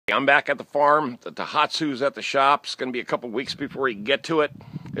I'm back at the farm. The Tohatsu's at the shop. It's going to be a couple weeks before you can get to it.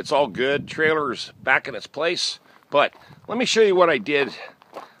 It's all good. Trailer's back in its place. But let me show you what I did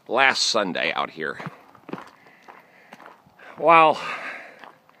last Sunday out here. Well,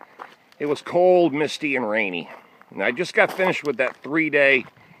 it was cold, misty, and rainy. And I just got finished with that 3-day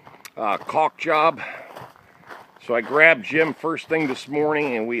caulk job. So I grabbed Jim first thing this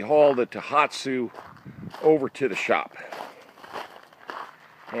morning and we hauled the Tohatsu over to the shop.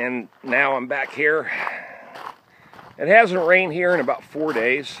 And now I'm back here. It hasn't rained here in about 4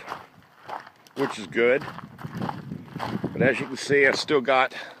 days, which is good. But as you can see, I still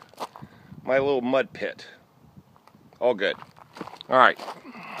got my little mud pit. All good. All right.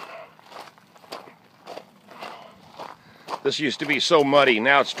 This used to be so muddy,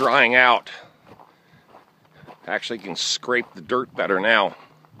 now it's drying out. Actually can scrape the dirt better now.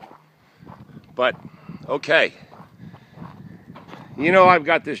 But, okay. You know I've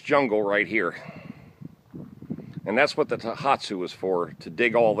got this jungle right here. And that's what the Tohatsu was for, to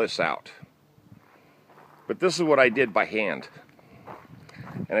dig all this out. But this is what I did by hand.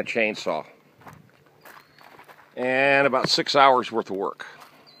 And a chainsaw. And about 6 hours worth of work.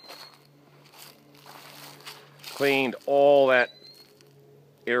 Cleaned all that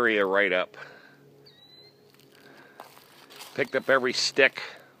area right up. Picked up every stick.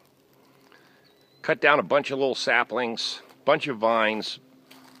 Cut down a bunch of little saplings. Bunch of vines.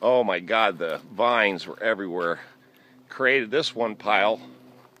 Oh my God, the vines were everywhere. Created this one pile.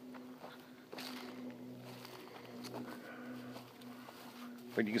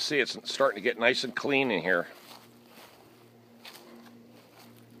 But you can see it's starting to get nice and clean in here.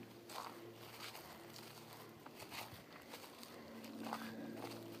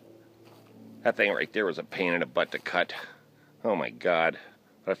 That thing right there was a pain in the butt to cut. Oh my God.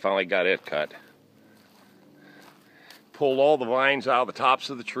 But I finally got it cut. Pulled all the vines out of the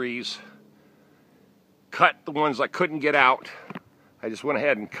tops of the trees. Cut the ones I couldn't get out. I just went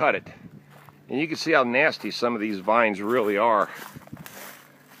ahead and cut it. And you can see how nasty some of these vines really are.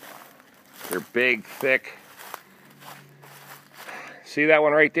 They're big, thick. See that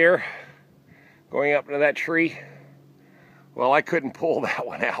one right there? Going up into that tree? Well, I couldn't pull that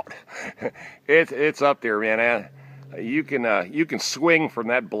one out. It's up there, man. You can swing from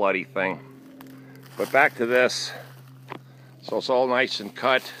that bloody thing. But back to this. So it's all nice and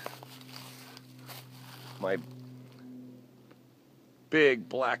cut. My big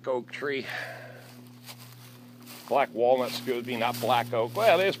black oak tree. Black walnut, excuse me, not black oak.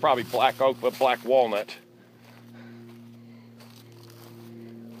 Well, it is probably black oak, but black walnut.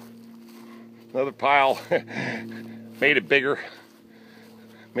 Another pile. Made it bigger.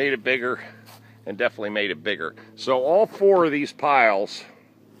 Made it bigger. And definitely made it bigger. So all 4 of these piles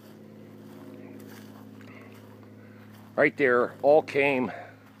right there all came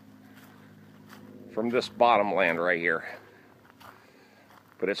from this bottom land right here.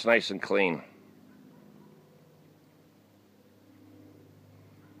 But it's nice and clean.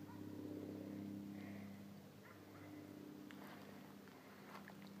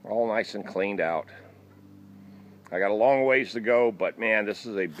 All nice and cleaned out. I got a long ways to go, but man, this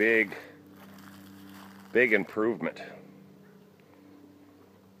is a big improvement.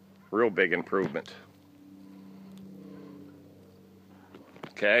 Real big improvement.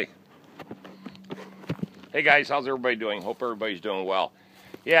 Okay. Hey guys, how's everybody doing? Hope everybody's doing well.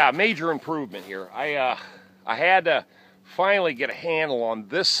 Yeah, major improvement here. I had to finally get a handle on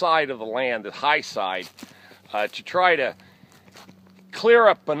this side of the land, the high side, to try to clear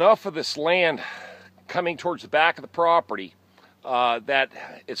up enough of this land coming towards the back of the property that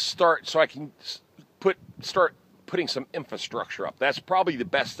it so I can start putting some infrastructure up. That's probably the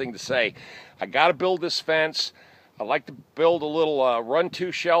best thing to say. I got to build this fence. I'd like to build a little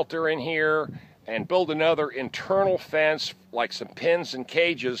run-to shelter in here and build another internal fence, like some pens and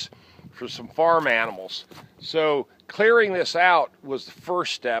cages for some farm animals. So clearing this out was the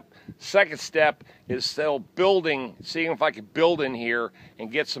first step. Second step is still building, seeing if I could build in here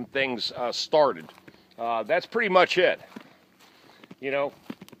and get some things started. That's pretty much it. You know,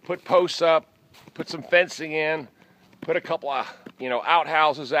 put posts up, put some fencing in, put a couple of,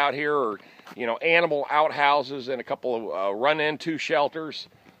 outhouses out here, or, animal outhouses, and a couple of run-into shelters,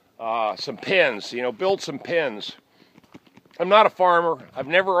 some pens, build some pens. I'm not a farmer. I've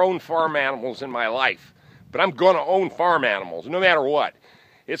never owned farm animals in my life, but I'm going to own farm animals no matter what.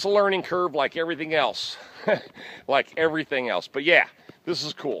 It's a learning curve like everything else. Like everything else. But yeah, this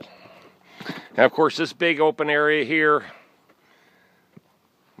is cool. Now, of course, this big open area here,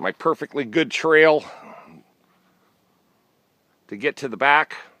 my perfectly good trail to get to the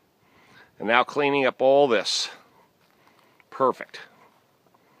back, and now cleaning up all this. Perfect.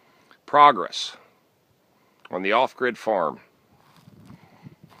 progress on the off-grid farm.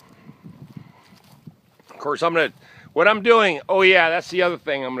 Of course, what I'm doing, oh yeah, that's the other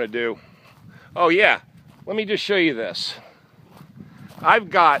thing I'm gonna do. Oh yeah, let me just show you this. I've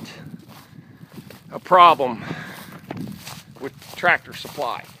got a problem with Tractor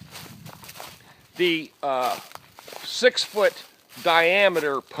Supply. The 6-foot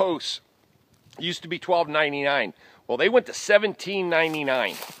diameter posts used to be $12.99. Well, they went to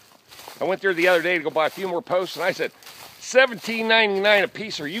 $17.99. I went there the other day to go buy a few more posts, and I said, $17.99 a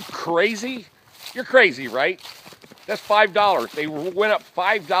piece? Are you crazy? You're crazy, right? That's $5. They went up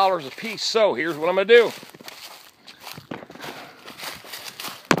 $5 a piece. So here's what I'm gonna do.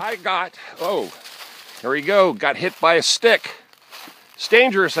 There we go, got hit by a stick. It's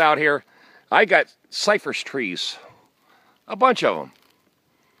dangerous out here. I got cypress trees, a bunch of them.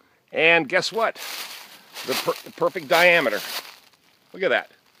 And guess what? The perfect diameter. Look at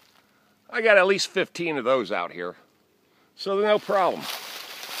that. I got at least 15 of those out here. So no problem.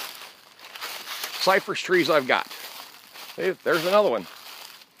 Cypress trees I've got. There's another one.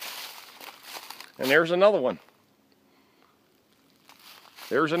 And there's another one.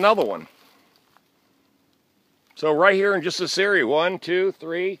 There's another one. So right here in just this area, 1, 2,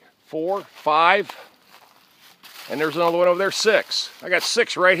 3, 4, 5. And there's another one over there, 6. I got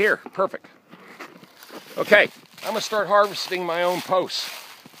 6 right here. Perfect. Okay, I'm gonna start harvesting my own posts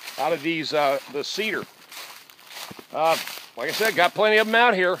out of these, the cedar. Like I said, got plenty of them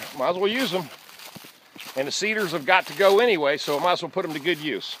out here. Might as well use them. And the cedars have got to go anyway, so I might as well put them to good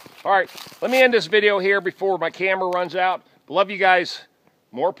use. All right, let me end this video here before my camera runs out. Love you guys.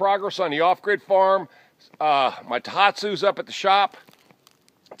 More progress on the off-grid farm. My Tohatsu's up at the shop.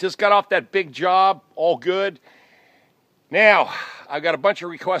 Just got off that big job, all good. Now, I've got a bunch of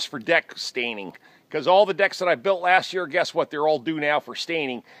requests for deck staining, because all the decks that I built last year, guess what? They're all due now for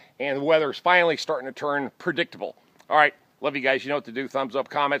staining, and the weather's finally starting to turn predictable. All right, love you guys. You know what to do. Thumbs up,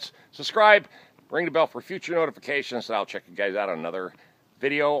 comments, subscribe, ring the bell for future notifications, and I'll check you guys out on another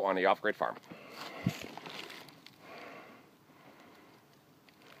video on the off-grid farm.